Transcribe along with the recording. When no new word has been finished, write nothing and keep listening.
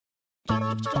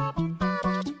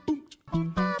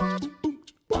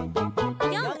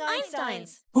Young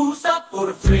Einsteins. Who's up for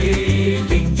a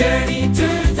thrilling journey to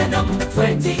the number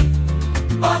 20?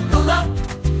 Buckle up,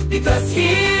 because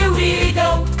here we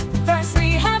go. First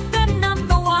we have the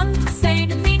number 1. Say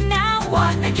to me now.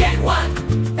 1 again,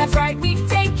 1. That's right, we've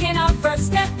taken our first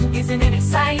step. Isn't it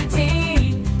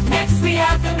exciting? Next we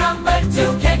have the number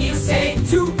 2. Can you say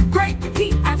 2? Great,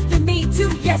 repeat after me.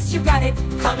 2, yes, you got it.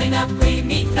 Coming up we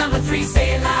meet number 3.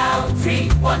 Say it loud. 3,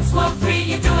 once more 3.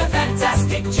 You do a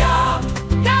fantastic job.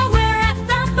 Now we're at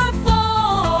number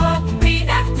 4. Repeat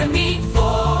after me.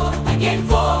 4 again,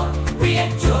 4. We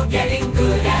enjoy getting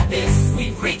good at this.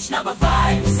 We've reached number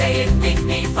 5. Say it with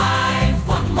me. 5.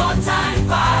 One more time.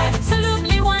 5.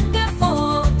 Absolutely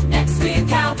wonderful. Next we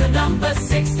count the number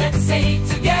 6. Let's say it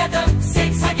together.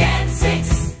 6 again,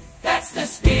 6. That's the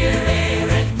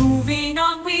spirit. Moving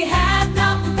on, we have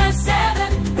number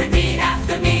 7. Repeat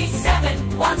after me.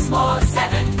 7. Once more.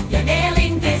 7. You're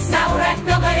nailing this. Now we're at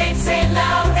number 8. Say it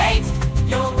loud. 8.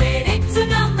 You're winning to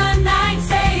number 9.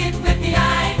 Say it with me.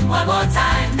 9. One more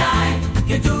time. 9.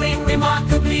 You're doing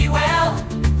remarkably well.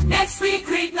 Next we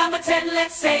greet number 10.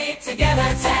 Let's say it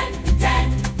together. 10.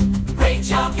 10. Great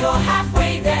job. You're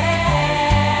halfway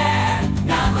there.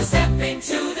 Now we're stepping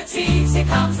to the teens. Here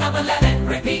comes number 11.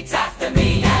 Repeat after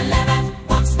me. 11.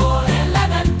 Once more.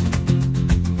 11.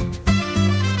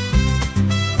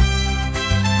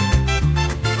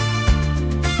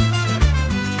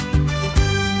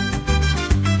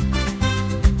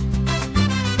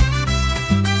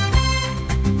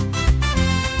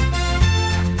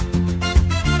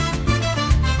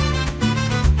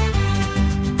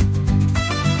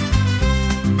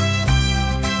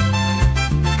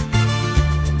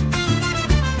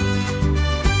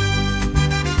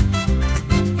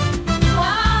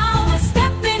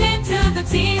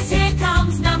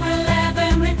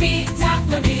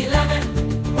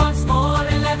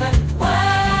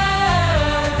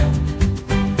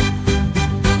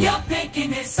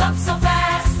 Up so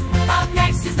fast. Up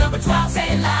next is number 12. Say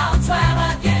it loud.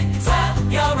 12 again.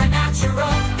 12. You're a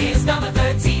natural. Here's number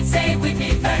 13. Say it with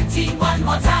me. 13. One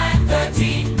more time.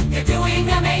 13. You're doing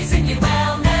amazingly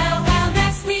well. Now,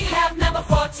 next we have number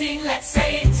 14. Let's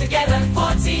say it together.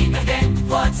 14 again.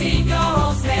 14. You're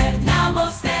almost there. Now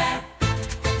almost there.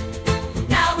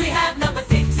 Now we have number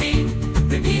 15.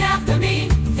 Repeat after me.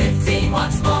 15.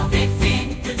 Once more.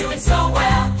 15. You're doing so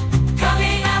well.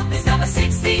 Coming up is number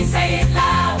 16. Say it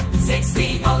loud.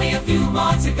 16, only a few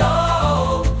more to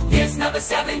go. Here's number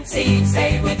 17,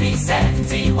 say it with me.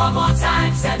 17, one more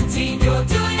time. 17, you're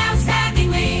doing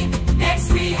outstandingly.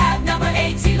 Next we have number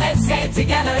 18, let's say it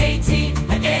together. 18,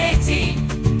 and 18,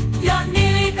 you're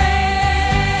nearly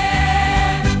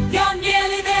there. You're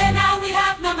nearly there. Now we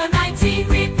have number 19,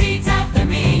 repeat after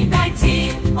me.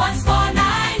 19, once more.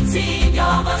 19, you're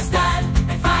almost done.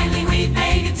 And finally we've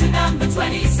made it to number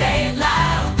 20. Say it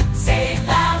loud. Say it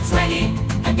loud. 20.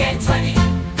 Again 20.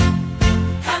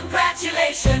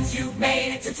 Congratulations, you've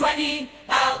made it to 20.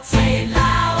 I'll say it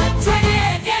loud. 20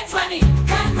 again 20.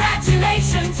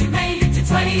 Congratulations, you made it to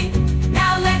 20.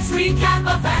 Now let's recap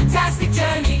a fantastic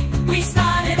journey. We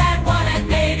started at 1 and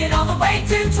made it all the way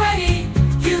to 20.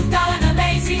 You've done an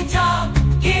amazing job.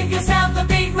 Give yourself a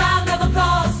big round of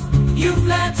applause. You've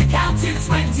learned to count to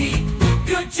 20.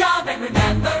 Good job, and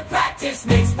remember, practice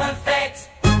makes perfect.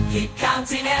 Keep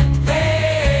counting and play.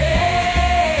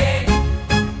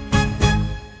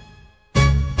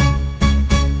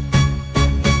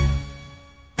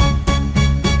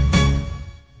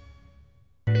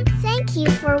 Thank you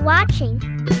for watching.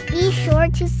 Be sure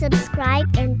to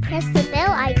subscribe and press the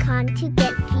bell icon to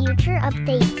get future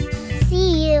updates.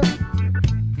 See you!